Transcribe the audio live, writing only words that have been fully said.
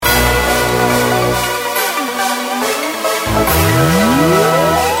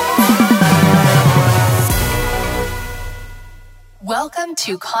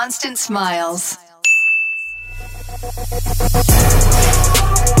to Constant Smiles.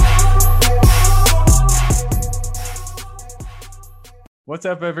 What's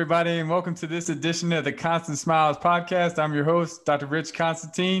up, everybody, and welcome to this edition of the Constant Smiles podcast. I'm your host, Dr. Rich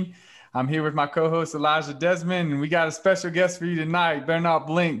Constantine. I'm here with my co-host, Elijah Desmond, and we got a special guest for you tonight. Better not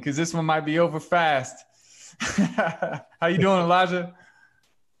blink, because this one might be over fast. How you doing, Elijah?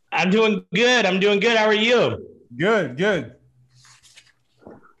 I'm doing good. How are you? Good.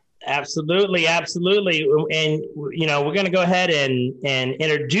 Absolutely. And, you know, we're going to go ahead and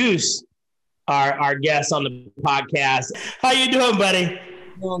introduce our guest on the podcast. How you doing, buddy?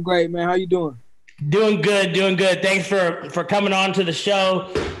 Doing great, man. How you doing? Doing good. Thanks for coming on to the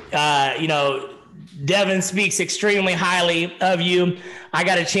show. You know, Devin speaks extremely highly of you. I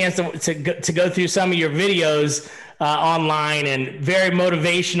got a chance to go through some of your videos online, and very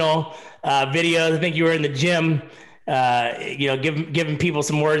motivational videos. I think you were in the gym, you know, giving people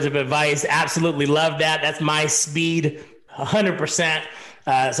some words of advice. Absolutely love that. That's my speed, 100%.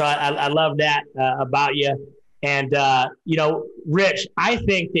 So I love that about you. And, you know, Rich, I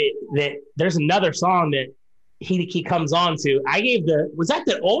think that there's another song that he comes on to. Was that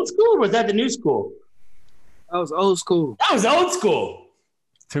the old school or was that the new school? That was old school. That was old school.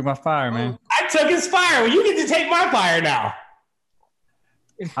 Took my fire, man. I took his fire. Well, you get to take my fire now.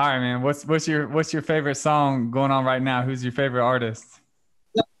 All right, man. What's your favorite song going on right now? Who's your favorite artist?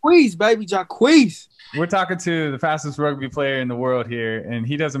 Jacquees, baby, Jacquees. We're talking to the fastest rugby player in the world here, and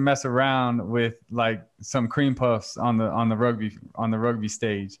he doesn't mess around with like some cream puffs on the rugby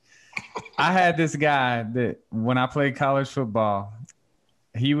stage. I had this guy that when I played college football,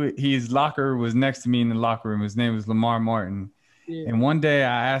 his locker was next to me in the locker room. His name was Lamar Martin. Yeah. And one day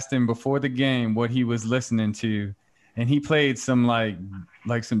I asked him before the game what he was listening to, and he played some like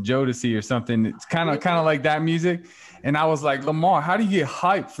some Jodeci or something. It's kind of like that music. And I was like, Lamar, how do you get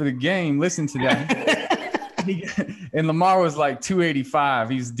hyped for the game? Listen to that. And Lamar was like 285.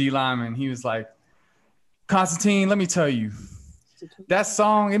 He's D lineman. He was like, Constantine, let me tell you, that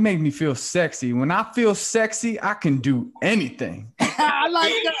song, it made me feel sexy. When I feel sexy, I can do anything. I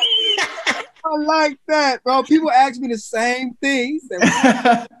like that, bro. People ask me the same thing.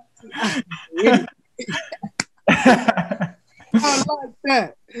 I like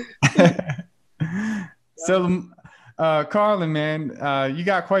that. So, Carlin, man, you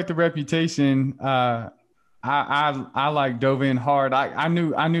got quite the reputation. I like dove in hard. I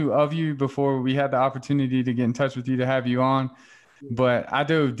knew of you before we had the opportunity to get in touch with you to have you on, but I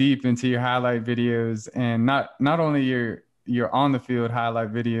dove deep into your highlight videos, and not only your on the field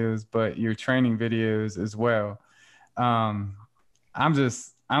highlight videos, but your training videos as well. I'm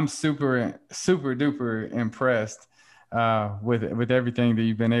super duper impressed with everything that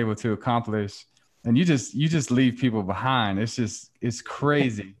you've been able to accomplish. And you just leave people behind. It's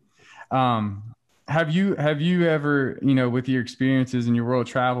crazy. Have you ever, you know, with your experiences and your world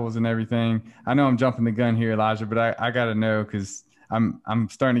travels and everything, I know I'm jumping the gun here, Elijah, but I got to know, because I'm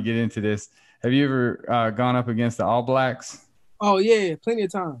starting to get into this. Have you ever gone up against the All Blacks? Oh yeah, plenty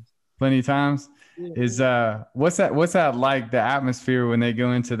of times. Plenty of times? Yeah. What's that like, the atmosphere when they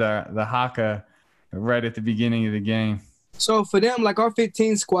go into the haka right at the beginning of the game? So for them, like our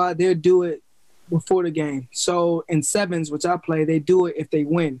 15 squad, they'll do it before the game. So in sevens, which I play, they do it if they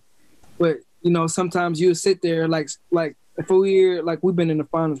win. But you know, sometimes you sit there like if we've been in the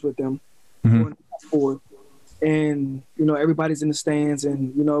finals with them, before, and you know everybody's in the stands,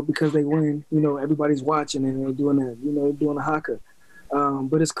 and you know because they win, you know everybody's watching and they're doing that, you know, they're doing the haka.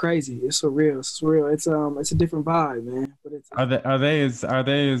 But it's crazy. It's surreal. It's a different vibe, man. But it's are they as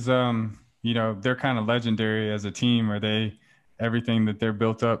you know, they're kind of legendary as a team. Are they everything that they're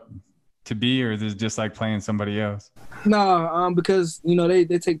built up to be, or is it just like playing somebody else? No, because you know they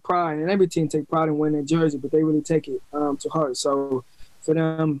take pride, and every team take pride in winning their jersey, but they really take it to heart. So for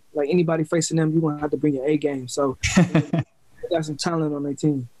them, like anybody facing them, you're gonna have to bring your A game. So they got some talent on their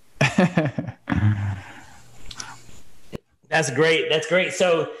team. That's great.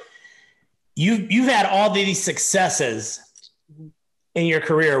 So you've had all these successes in your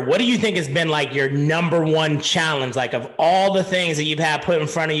career. What do you think has been like your number one challenge? Like of all the things that you've had put in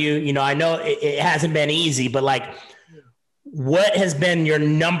front of you, you know, I know it hasn't been easy, but like what has been your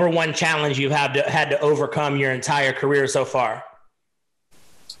number one challenge you've had to overcome your entire career so far?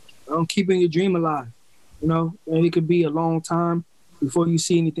 Keeping your dream alive, you know, and it could be a long time before you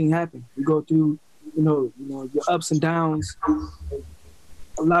see anything happen. You go through, you know, your ups and downs.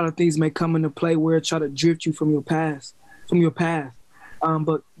 A lot of things may come into play where it try to drift you from your path.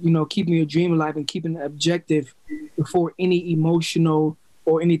 But, you know, keeping your dream alive and keeping the objective before any emotional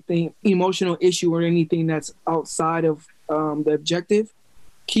issue or anything that's outside of the objective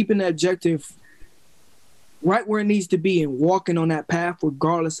keeping the objective right where it needs to be and walking on that path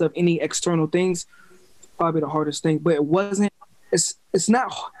regardless of any external things, probably the hardest thing. But it wasn't. It's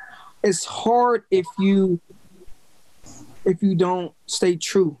not. It's hard if you don't stay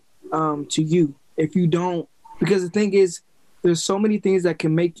true to you. If you don't, because the thing is, there's so many things that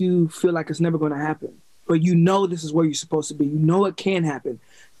can make you feel like it's never going to happen. But you know this is where you're supposed to be. You know it can happen.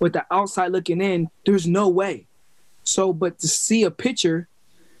 But the outside looking in, there's no way. So, but to see a picture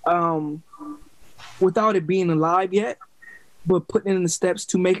without it being alive yet, but putting in the steps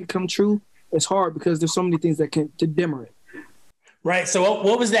to make it come true, it's hard because there's so many things that can to dimmer it. Right. So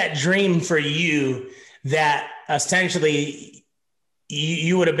what was that dream for you that essentially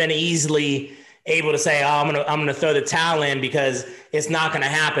you would have been easily able to say, oh, I'm gonna throw the towel in because it's not gonna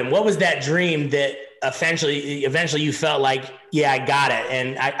happen? What was that dream that eventually you felt like, yeah, I got it,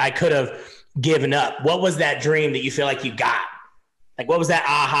 and I could have given up? What was that dream that you feel like you got? Like, what was that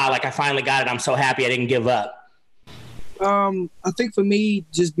aha? Like, I finally got it. I'm so happy I didn't give up. I think for me,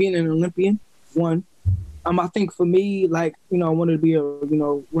 just being an Olympian, one. I think for me, like, I wanted to be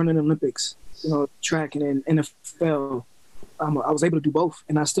running Olympics, track and then NFL. I was able to do both,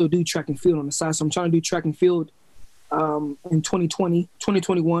 and I still do track and field on the side. So I'm trying to do track and field in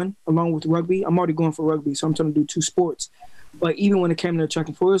 2021, along with rugby. I'm already going for rugby, so I'm trying to do two sports. But even when it came to track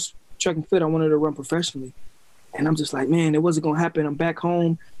and field, I wanted to run professionally. And I'm just like, man, it wasn't going to happen. I'm back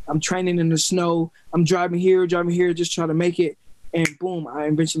home. I'm training in the snow. I'm driving here, just trying to make it. And boom, I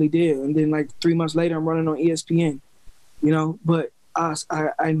eventually did. And then like 3 months later, I'm running on ESPN, But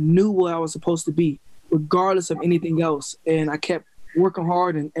I knew where I was supposed to be, regardless of anything else. And I kept working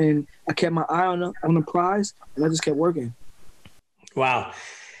hard, and I kept my eye on the prize, and I just kept working. Wow.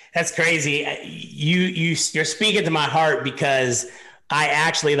 That's crazy. You're speaking to my heart, because I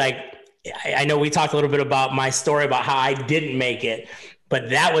actually, I know we talked a little bit about my story about how I didn't make it, but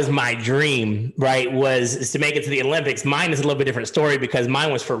that was my dream, right? Is to make it to the Olympics. Mine is a little bit different story, because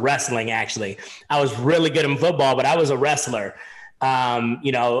mine was for wrestling. Actually, I was really good in football, but I was a wrestler.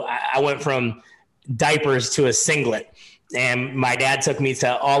 I went from diapers to a singlet, and my dad took me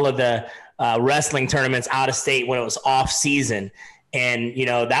to all of the wrestling tournaments out of state when it was off season. And,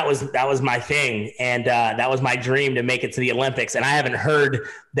 that was my thing. And that was my dream, to make it to the Olympics. And I haven't heard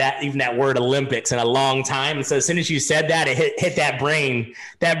that word Olympics in a long time. And so as soon as you said that, it hit that brain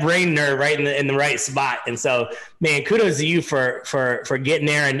nerve right in the right spot. And so, man, kudos to you for getting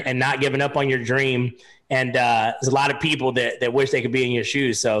there and not giving up on your dream. And there's a lot of people that wish they could be in your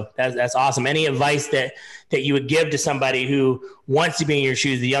shoes. So that's awesome. Any advice that you would give to somebody who wants to be in your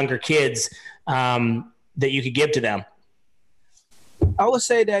shoes, the younger kids, that you could give to them? I would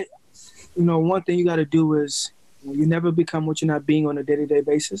say that, one thing you got to do is you never become what you're not being on a day-to-day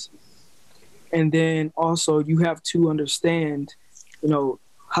basis. And then also you have to understand,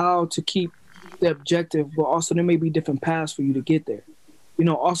 how to keep the objective, but also there may be different paths for you to get there.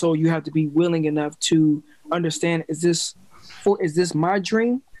 Also you have to be willing enough to understand, is this my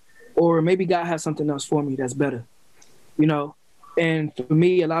dream, or maybe God has something else for me that's better, And for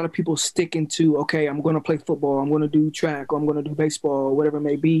me, a lot of people stick into, okay, I'm going to play football, I'm going to do track, or I'm going to do baseball, or whatever it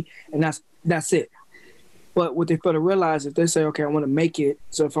may be, and that's it. But what they fail to realize, if they say, okay, I want to make it,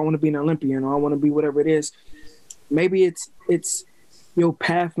 so if I want to be an Olympian, or I want to be whatever it is, maybe it's your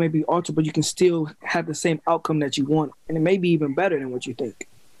path may be altered, but you can still have the same outcome that you want, and it may be even better than what you think.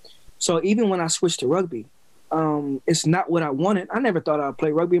 So even when I switched to rugby, it's not what I wanted. I never thought I'd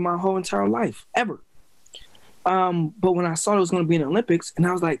play rugby my whole entire life, ever. But when I saw it was going to be in the Olympics, and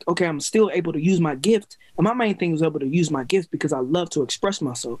I was like, okay, I'm still able to use my gift. And my main thing was able to use my gift because I love to express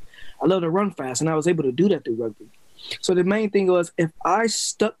myself. I love to run fast, and I was able to do that through rugby. So the main thing was, if I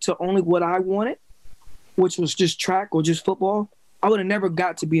stuck to only what I wanted, which was just track or just football, I would have never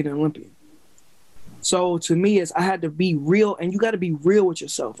got to be an Olympian. So to me, I had to be real, and you got to be real with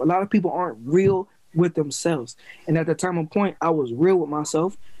yourself. A lot of people aren't real with themselves. And at the time and point, I was real with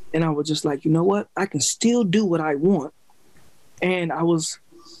myself. And I was just like, you know what? I can still do what I want.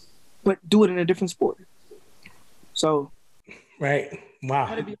 But do it in a different sport. So. Right.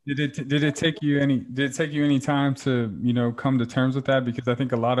 Wow. Did it take you any time to, come to terms with that? Because I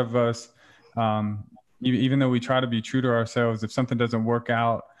think a lot of us, even though we try to be true to ourselves, if something doesn't work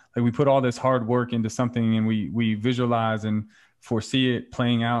out, like we put all this hard work into something and we visualize and foresee it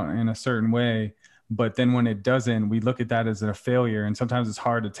playing out in a certain way. But then when it doesn't, we look at that as a failure. And sometimes it's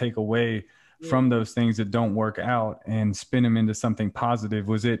hard to take away from those things that don't work out and spin them into something positive.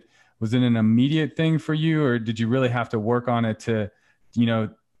 Was it an immediate thing for you, or did you really have to work on it to,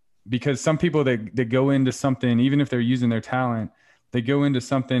 because some people that go into something, even if they're using their talent, they go into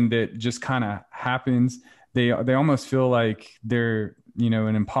something that just kind of happens. They almost feel like they're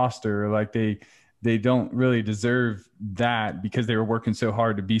an imposter, or like they don't really deserve that because they were working so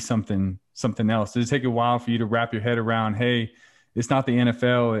hard to be something else? Does it take a while for you to wrap your head around, hey, it's not the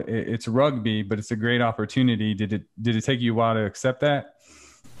NFL, it's rugby, but it's a great opportunity? Did it take you a while to accept that?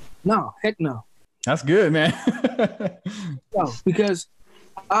 No, heck no. That's good, man. No, because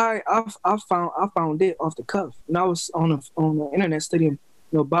I found it off the cuff. And I was on the internet studying,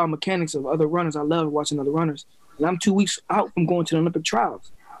 biomechanics of other runners. I love watching other runners. And I'm 2 weeks out from going to the Olympic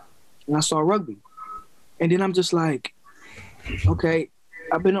trials. And I saw rugby. And then I'm just like, okay,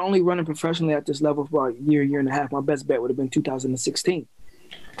 I've been only running professionally at this level for about a year and a half. My best bet would have been 2016.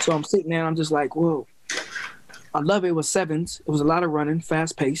 So I'm sitting there and I'm just like, whoa. I love it. It was sevens. It was a lot of running,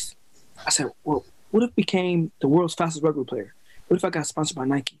 fast paced. I said, well, what if I became the world's fastest rugby player? What if I got sponsored by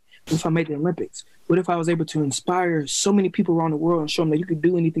Nike? What if I made the Olympics? What if I was able to inspire so many people around the world and show them that you could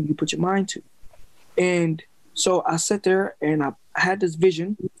do anything you put your mind to? And so I sat there and I had this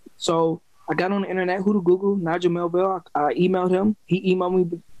vision. So I got on the internet, who to Google, Nigel Melville. I emailed him. He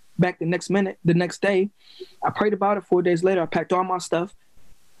emailed me back the next day. I prayed about it. 4 days later, I packed all my stuff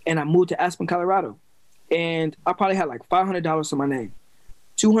and I moved to Aspen, Colorado. And I probably had like $500 to my name.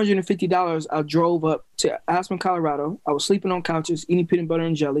 $250, I drove up to Aspen, Colorado. I was sleeping on couches, eating peanut butter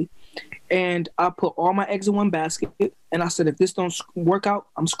and jelly. And I put all my eggs in one basket. And I said, if this don't work out,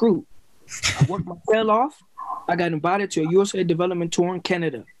 I'm screwed. I worked my tail off. I got invited to a USA development tour in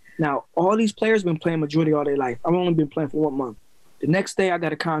Canada. Now, all these players been playing majority all their life. I've only been playing for 1 month. The next day, I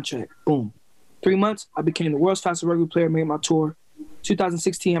got a contract. Boom. 3 months, I became the world's fastest rugby player, made my tour.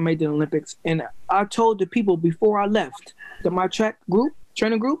 2016, I made the Olympics. And I told the people before I left my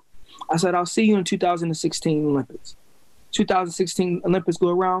training group, I said, I'll see you in 2016 Olympics. 2016 Olympics go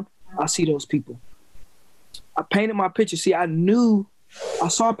around, I'll see those people. I painted my picture. See, I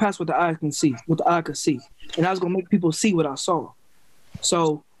saw past what the eye could see. And I was going to make people see what I saw.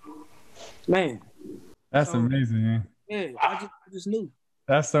 So, man. That's amazing, man. Yeah, I just knew.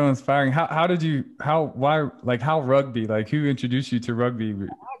 That's so inspiring. How rugby? Like, who introduced you to rugby? I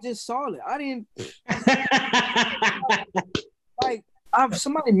just saw it. I didn't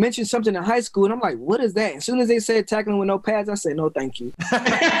somebody mentioned something in high school, and I'm like, what is that? As soon as they said tackling with no pads, I said, no, thank you.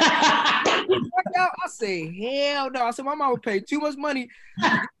 I say, hell no. I said, my mama paid too much money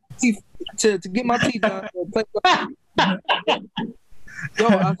to get my teeth done.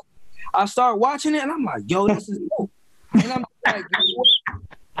 Yo, I started watching it, and I'm like, yo, this is dope. And I'm like,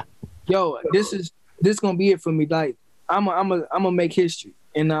 yo, this gonna be it for me. Like, I'm gonna make history.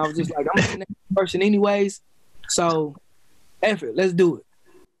 And I was just like, I'm the next person anyways. So, effort, let's do it.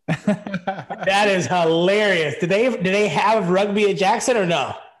 That is hilarious. Did they have rugby at Jackson or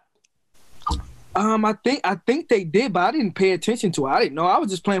no? I think they did, but I didn't pay attention to it. I didn't know. I was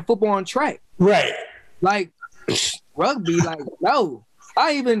just playing football on track. Right. Like rugby, like no.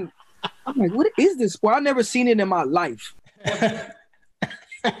 I'm like, what is this sport? I've never seen it in my life.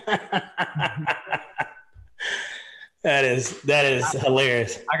 That is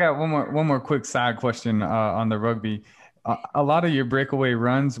hilarious. I got one more quick side question on the rugby. A lot of your breakaway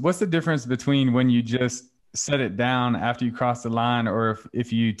runs, what's the difference between when you just set it down after you cross the line, or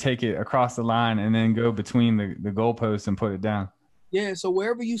if you take it across the line and then go between the goalposts and put it down? Yeah, so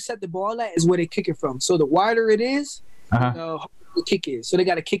wherever you set the ball at is where they kick it from. So the wider it is, the kick is. So they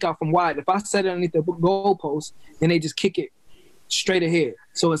got to kick out from wide. If I set it underneath the goalpost, then they just kick it straight ahead.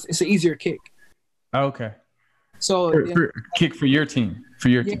 So it's an easier kick. Okay. So kick for your team.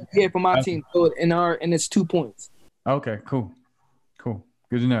 Yeah, for my team. So and it's 2 points. Okay, cool.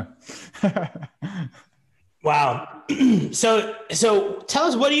 Good to know. Wow. So tell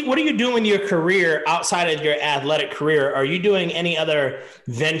us, what are you doing in your career outside of your athletic career? Are you doing any other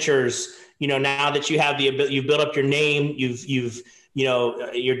ventures? Now that you have you've built up your name,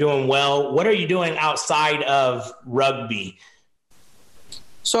 you're doing well. What are you doing outside of rugby?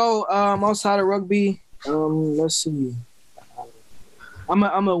 So outside of rugby, let's see. I'm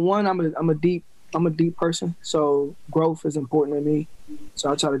a deep person. So growth is important to me.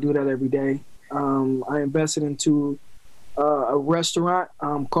 So I try to do that every day. I invested into a restaurant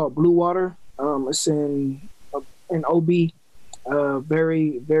called Blue Water. It's in OB,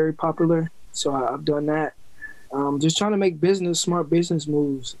 very, very popular. So I've done that. Just trying to make smart business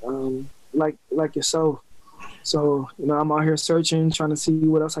moves, like yourself. So, I'm out here searching, trying to see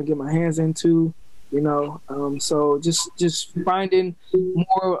what else I get my hands into, so just finding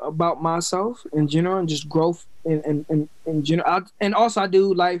more about myself in general and just growth in general. And also I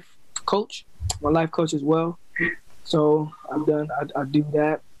do life coach. I'm a life coach as well. So I do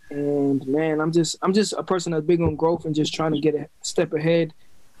that. And man, I'm just a person that's big on growth and just trying to get a step ahead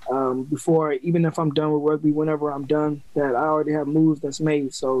before, even if I'm done with rugby, whenever I'm done, that I already have moves that's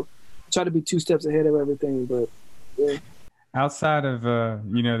made. So I try to be 2 steps ahead of everything. But yeah. Outside of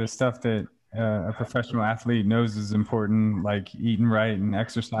the stuff that a professional athlete knows is important, like eating right and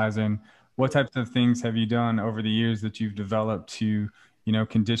exercising, what types of things have you done over the years that you've developed to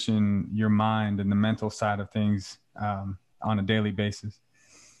condition your mind and the mental side of things on a daily basis?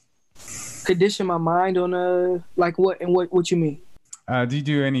 Condition my mind on like what, and what you mean? Do you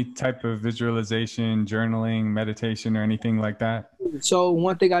do any type of visualization, journaling, meditation, or anything like that? So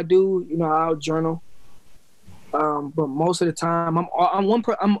one thing I do, I'll journal. But most of the time,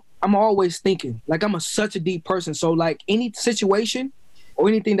 I'm always thinking. Like, I'm such a deep person. So like any situation or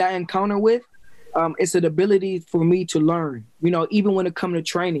anything that I encounter with, it's an ability for me to learn. Even when it comes to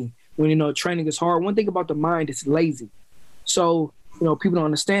training, when training is hard. One thing about the mind, it's lazy. So people don't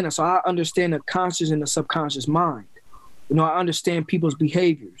understand that. So I understand the conscious and the subconscious mind. I understand people's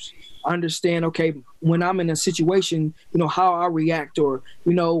behaviors. I understand, okay, when I'm in a situation, how I react or,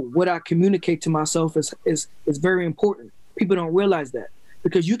 what I communicate to myself is very important. People don't realize that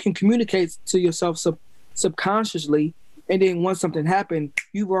because you can communicate to yourself subconsciously. And then once something happened,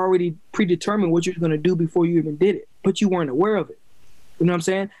 you've already predetermined what you're going to do before you even did it, but you weren't aware of it. You know what I'm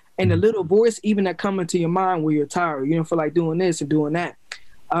saying? And the little voice, even that come into your mind where you're tired, you don't feel like doing this or doing that.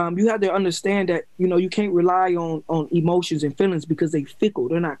 You have to understand that, you can't rely on emotions and feelings because they fickle.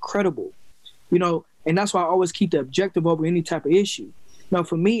 They're not credible, and that's why I always keep the objective over any type of issue. Now,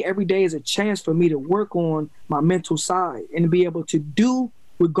 for me, every day is a chance for me to work on my mental side and to be able to do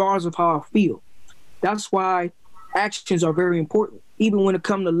regardless of how I feel. That's why actions are very important. Even when it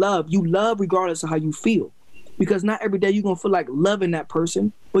comes to love, you love regardless of how you feel. Because not every day you're going to feel like loving that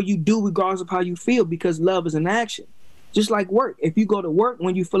person, but you do regardless of how you feel because love is an action. Just like work. If you go to work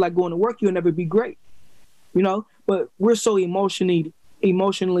when you feel like going to work, you'll never be great. But we're so emotionally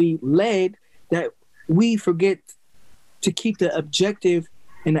led that we forget to keep the objective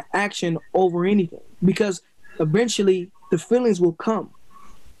and the action over anything because eventually the feelings will come,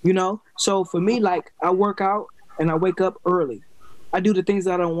 So for me, like I work out and I wake up early. I do the things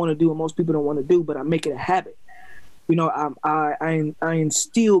that I don't want to do and most people don't want to do, but I make it a habit. I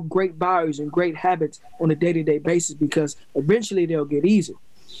instill great values and great habits on a day-to-day basis because eventually they'll get easier.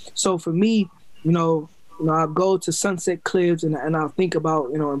 So for me, I'll go to sunset cliffs and I'll think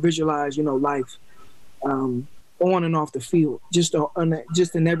about, and visualize, life on and off the field, just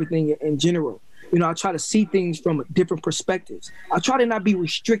in everything in general. I try to see things from different perspectives. I try to not be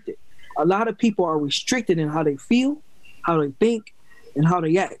restricted. A lot of people are restricted in how they feel, how they think, and how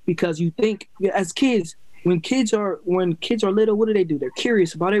they act because you think as kids. When kids are little, what do? They're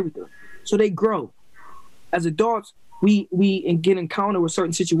curious about everything. So they grow. As adults, we get encounter with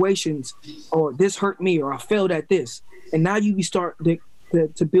certain situations or this hurt me or I failed at this. And now you start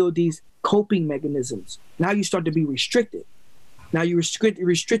to build these coping mechanisms. Now you start to be restricted. Now you're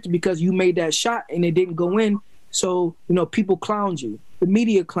restricted because you made that shot and it didn't go in. So, people clowned you. The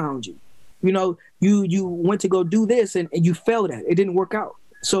media clowned you. You went to go do this and you failed at it. It didn't work out.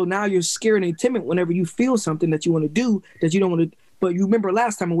 So now you're scared and timid whenever you feel something that you want to do that you don't want to, but you remember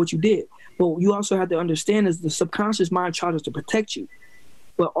last time and what you did. But you also have to understand is the subconscious mind tries to protect you.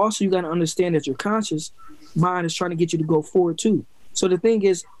 But also you got to understand that your conscious mind is trying to get you to go forward too. So the thing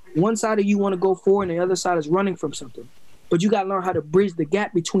is, one side of you want to go forward and the other side is running from something. But you got to learn how to bridge the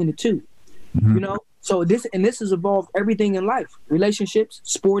gap between the two. Mm-hmm. So this has evolved everything in life, relationships,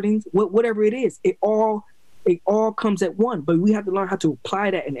 sporting, whatever it is. It all comes at one, but we have to learn how to apply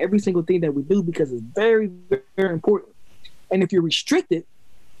that in every single thing that we do because it's very, very important. And if you're restricted,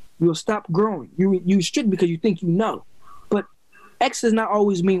 you'll stop growing. You restrict because you think but X does not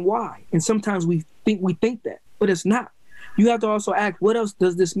always mean Y. And sometimes we think that, but it's not. You have to also ask, what else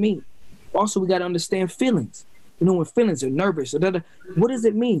does this mean? Also, we got to understand feelings. When feelings are nervous, what does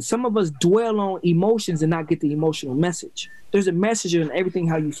it mean? Some of us dwell on emotions and not get the emotional message. There's a message in everything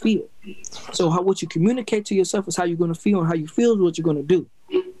how you feel. So what you communicate to yourself is how you're going to feel, and how you feel is what you're going to do.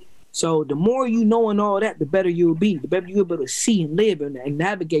 So the more you know and all that, the better you'll be. The better you'll be able to see and live and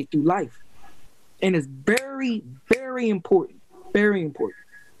navigate through life. And it's very, very important. Very important.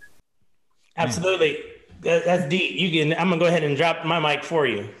 Absolutely. That's deep. I'm going to go ahead and drop my mic for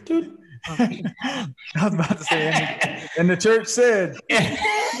you. Dude. I was about to say, and the church said,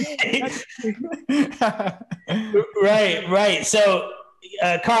 right. So,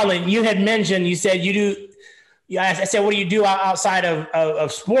 Carlin, you had mentioned, you said you do. I said, what do you do outside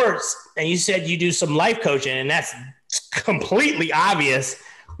of sports? And you said you do some life coaching, and that's completely obvious.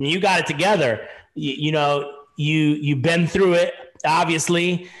 You got it together. You've been through it.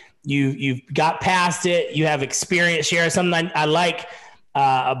 Obviously, you've got past it. You have experience. Share something I like.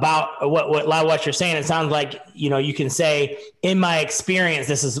 about what you're saying. It sounds like, you can say, in my experience,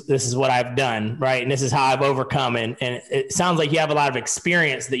 this is what I've done, right? And this is how I've overcome. And it sounds like you have a lot of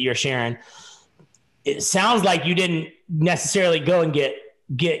experience that you're sharing. It sounds like you didn't necessarily go and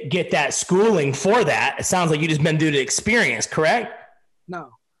get that schooling for that. It sounds like you just been due to experience, correct? No.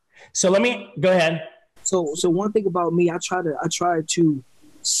 So let me go ahead. So one thing about me, I try to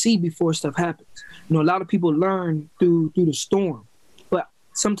see before stuff happens. A lot of people learn through the storm, but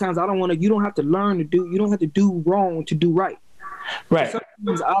sometimes I don't want to. You don't have to learn to do. You don't have to do wrong to do right. Right.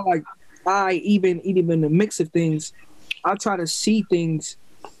 Sometimes even in the mix of things, I try to see things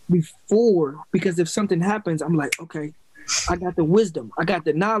before, because if something happens, I'm like, okay, I got the wisdom, I got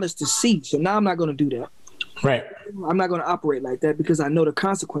the knowledge to see. So now I'm not going to do that. Right. I'm not going to operate like that because I know the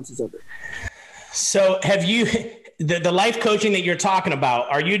consequences of it. So have you, the life coaching that you're talking about,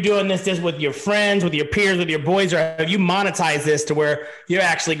 are you doing this with your friends, with your peers, with your boys, or have you monetized this to where you're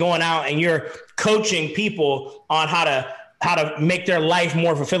actually going out and you're coaching people on how to make their life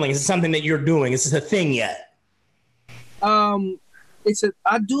more fulfilling? Is it something that you're doing? Is this a thing yet? I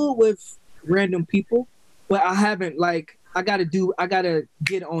do it with random people, but I haven't I gotta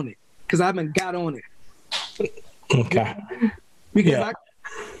get on it because I haven't got on it. Okay. Because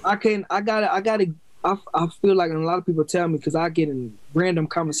I feel like, and a lot of people tell me, because I get in random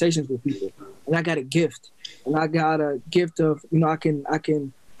conversations with people, and I got a gift, and I got a gift of, I can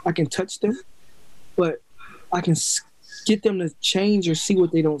touch them, but I can get them to change or see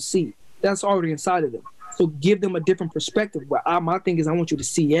what they don't see. That's already inside of them. So give them a different perspective. But my thing is, I want you to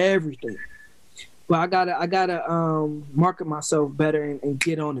see everything. But I gotta market myself better and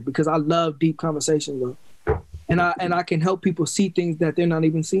get on it, because I love deep conversations, though. And I can help people see things that they're not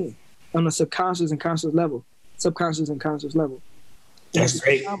even seeing on a subconscious and conscious level. That's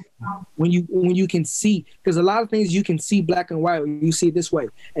great. When you can see, because a lot of things you can see black and white, or you see it this way,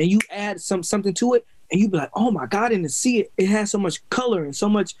 and you add something to it, and you be like, oh my God, and to see it, it has so much color and so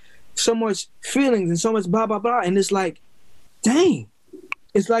much feelings and so much blah blah blah, and it's like, dang,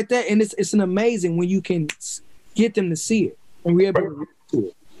 it's like that, and it's an amazing when you can get them to see it and be able to react to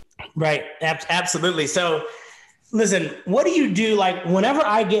it. Right, absolutely. So, listen, what do you do? Like, whenever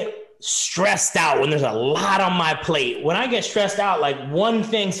I get stressed out, when there's a lot on my plate, when I get stressed out, like, one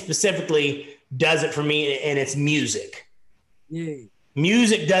thing specifically does it for me, and it's music. Yeah,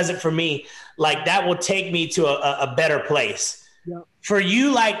 music does it for me. Like, that will take me to a better place. Yep. For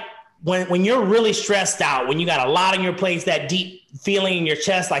you, like, when you're really stressed out, when you got a lot on your plate, that deep feeling in your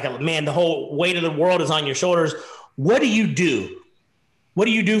chest, like, man, the whole weight of the world is on your shoulders. What do you do? What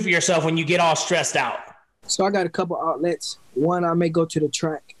do you do for yourself when you get all stressed out? So I got a couple outlets. One, I may go to the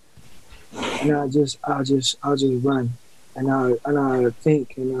track, and I'll just run, and I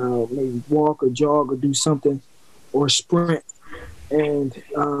think, and I'll maybe walk or jog or do something, or sprint, and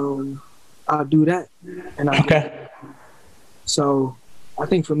I'll do that. And so I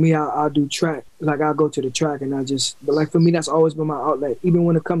think for me, I'll do track. Like, I'll go to the track, and but like, for me, that's always been my outlet. Even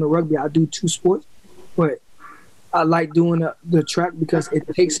when it comes to rugby, I do two sports, but I like doing the track because it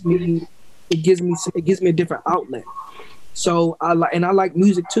gives me a different outlet. So I like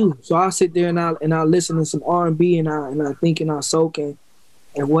music too. So I'll sit there and I'll listen to some R&B, and I think, and I soak and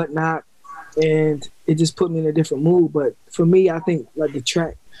whatnot, and it just put me in a different mood. But for me, I think, like, the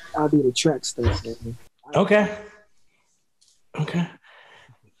track, I'll do the track stuff. Okay.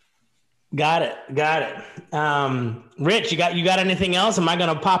 Got it. Rich, you got anything else? Am I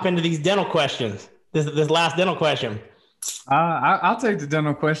going to pop into these dental questions? This last dental question. I'll take the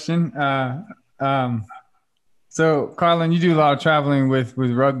dental question. So, Carlin, you do a lot of traveling with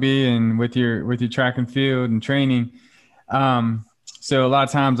rugby and with your track and field and training. So a lot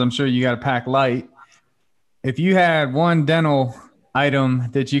of times, I'm sure you got to pack light. If you had one dental item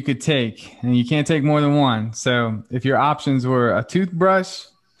that you could take, and you can't take more than one. So if your options were a toothbrush,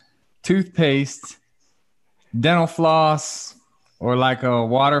 toothpaste, dental floss, or like a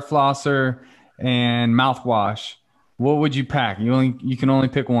water flosser and mouthwash, what would you pack? You can only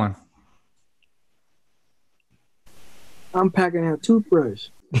pick one. I'm packing a toothbrush.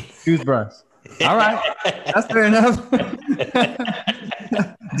 All right. That's fair enough.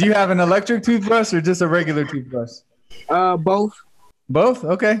 Do you have an electric toothbrush or just a regular toothbrush? Both. Both?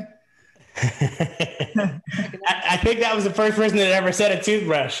 Okay. I think that was the first person that ever said a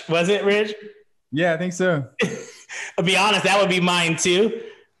toothbrush. Was it, Rich? Yeah, I think so. I'll be honest, that would be mine too.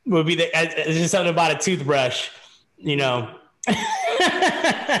 It's just something about a toothbrush, you know.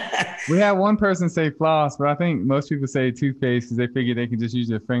 We had one person say floss, but I think most people say toothpaste because they figure they can just use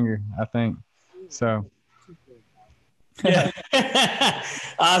their finger, I think. So. Yeah.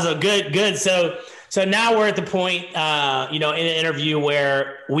 Awesome. Good. So So now we're at the point, you know, in an interview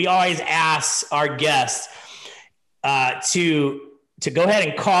where we always ask our guests to go ahead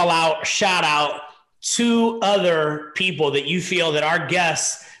and call out, shout out 2 other people that you feel that our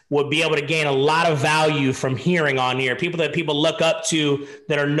guests would be able to gain a lot of value from hearing on here. People that people look up to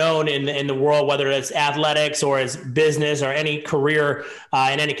that are known in the world, whether it's athletics or as business or any career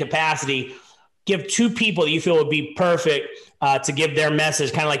in any capacity. Give 2 people that you feel would be perfect to give their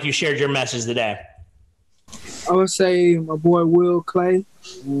message, kind of like you shared your message today. I would say my boy Will Clay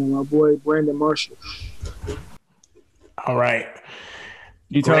and my boy Brandon Marshall. All right.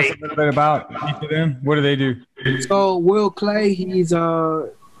 You tell us a little bit about each of them. What do they do? So Will Clay, he's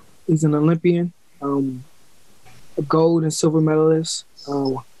an Olympian, a gold and silver medalist,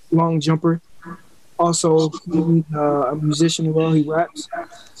 long jumper. Also, he's a musician as well. He raps.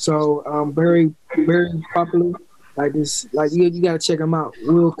 So very, very popular. Like this, like you gotta check him out.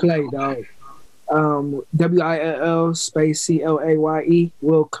 Will Clay, dog. WILL space CLAYE.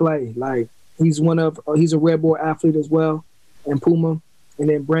 Will Clay. Like he's a Red Bull athlete as well, and Puma. And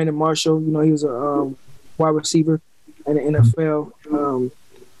then Brandon Marshall, you know, he was a wide receiver in the NFL,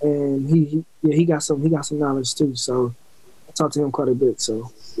 and he got some knowledge too. So I talked to him quite a bit.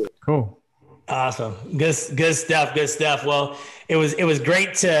 So yeah. Cool. Awesome. Good stuff. Good stuff. Well, it was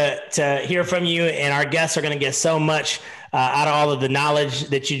great to hear from you, and our guests are going to get so much out of all of the knowledge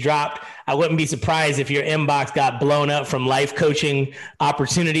that you dropped. I wouldn't be surprised if your inbox got blown up from life coaching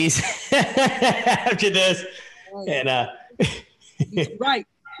opportunities after this. And right.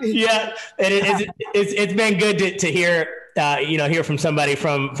 Yeah. And it's been good to hear, hear from somebody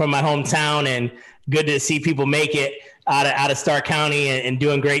from my hometown, and good to see people make it out of Stark County and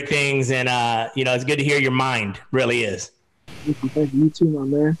doing great things. And, it's good to hear your mind. Really is. Thank you too, my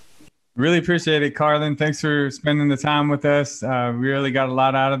man. Really appreciate it, Carlin. Thanks for spending the time with us. We really got a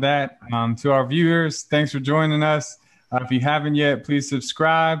lot out of that. To our viewers, thanks for joining us. If you haven't yet, please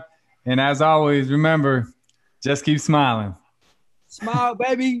subscribe. And as always, remember, just keep smiling. Smile,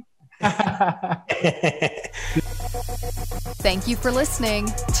 baby. Thank you for listening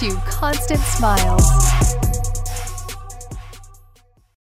to Constant Smiles.